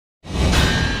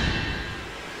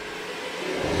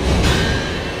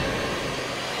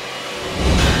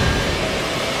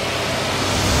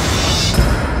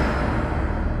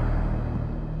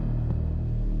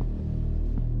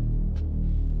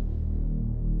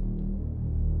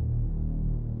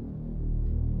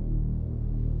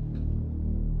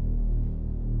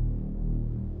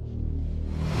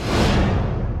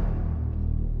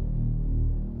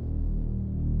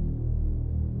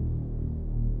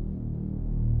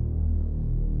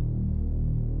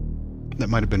That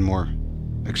might have been more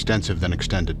extensive than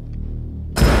extended.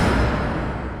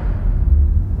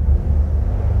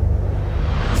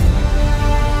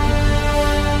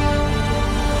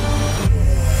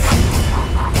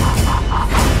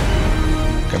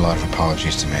 Got a lot of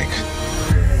apologies to make.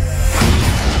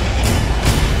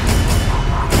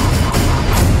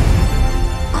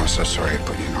 I'm so sorry I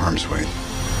put you in harm's way.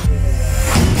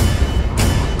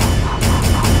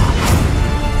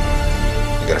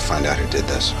 You gotta find out who did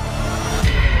this.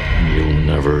 You'll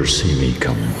never see me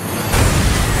coming.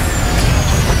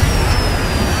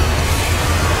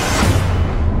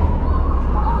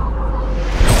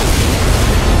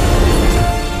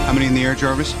 How many in the air,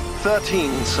 Jarvis?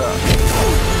 13, sir.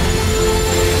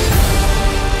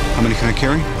 How many can I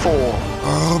carry? 4.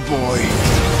 Oh, boy.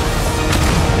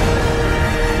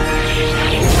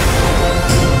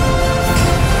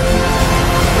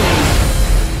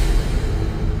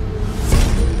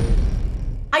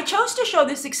 I chose to show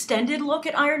this extended look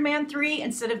at Iron Man 3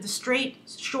 instead of the straight,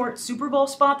 short Super Bowl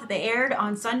spot that they aired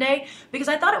on Sunday because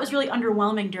I thought it was really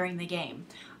underwhelming during the game.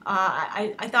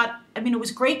 I thought, it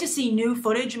was great to see new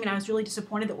footage. I was really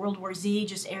disappointed that World War Z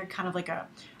just aired kind of like a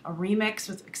remix,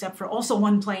 except for also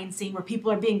one plane scene where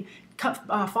people are being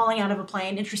falling out of a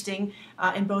plane. Interesting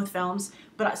in both films.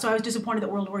 So I was disappointed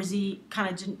that World War Z kind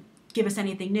of didn't give us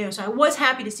anything new. So I was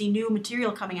happy to see new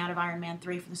material coming out of Iron Man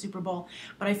 3 for the Super Bowl,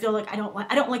 but I feel like I don't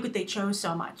like what they chose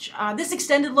so much. This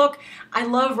extended look, I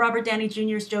love Robert Downey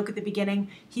Jr.'s joke at the beginning.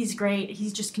 He's great. He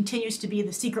just continues to be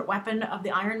the secret weapon of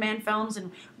the Iron Man films,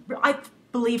 and I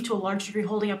believe to a large degree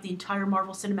holding up the entire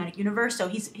Marvel Cinematic Universe. So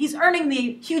he's earning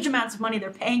the huge amounts of money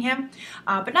they're paying him,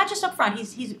 but not just up front.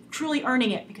 He's truly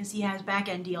earning it because he has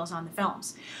back-end deals on the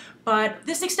films. But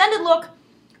this extended look,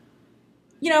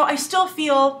 I still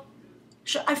feel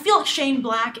Shane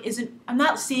Black I'm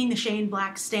not seeing the Shane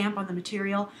Black stamp on the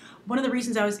material. One of the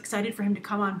reasons I was excited for him to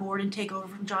come on board and take over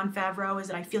from Jon Favreau is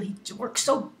that I feel he works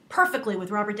so perfectly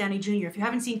with Robert Downey Jr. If you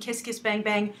haven't seen Kiss Kiss Bang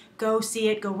Bang, go see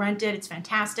it, go rent it, it's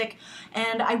fantastic.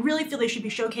 And I really feel they should be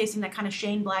showcasing that kind of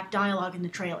Shane Black dialogue in the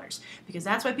trailers, because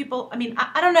that's why people,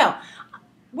 I don't know.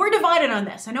 We're divided on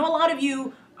this. I know a lot of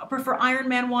you prefer Iron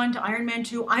Man 1 to Iron Man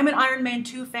 2. I'm an Iron Man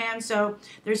 2 fan, so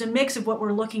there's a mix of what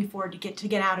we're looking for to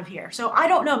get out of here. So I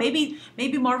don't know, maybe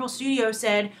Marvel Studios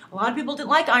said a lot of people didn't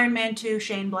like Iron Man 2,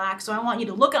 Shane Black, so I want you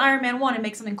to look at Iron Man 1 and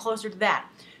make something closer to that.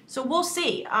 So we'll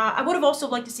see. I would have also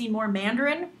liked to see more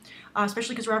Mandarin,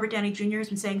 especially because Robert Downey Jr. has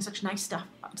been saying such nice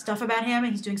stuff about him,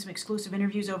 and he's doing some exclusive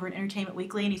interviews over at Entertainment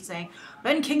Weekly, and he's saying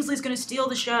Ben Kingsley's going to steal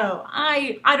the show.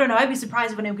 I don't know. I'd be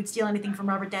surprised if anyone could steal anything from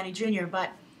Robert Downey Jr.,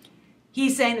 but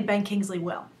he's saying that Ben Kingsley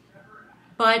will.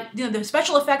 But the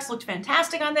special effects looked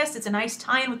fantastic on this. It's a nice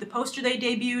tie-in with the poster they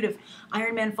debuted of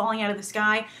Iron Man falling out of the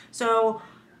sky. So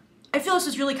I feel this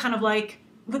is really kind of like,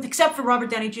 except for Robert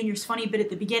Downey Jr.'s funny bit at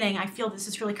the beginning, I feel this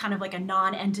is really kind of like a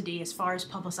non-entity as far as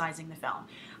publicizing the film.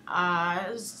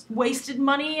 Wasted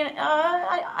money,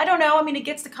 I don't know.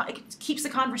 It keeps the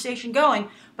conversation going,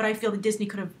 but I feel that Disney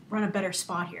could have run a better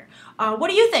spot here. What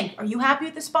do you think? Are you happy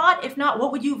with the spot? If not,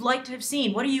 what would you have liked to have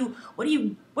seen? What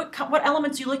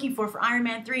elements are you looking for Iron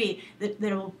Man 3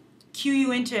 that'll cue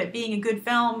you into it being a good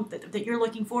film that you're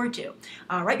looking forward to?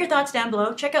 Write your thoughts down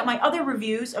below. Check out my other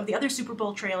reviews of the other Super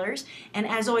Bowl trailers. And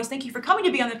as always, thank you for coming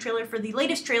to be on the trailer for the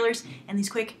latest trailers and these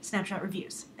quick snapshot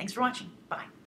reviews. Thanks for watching. Bye.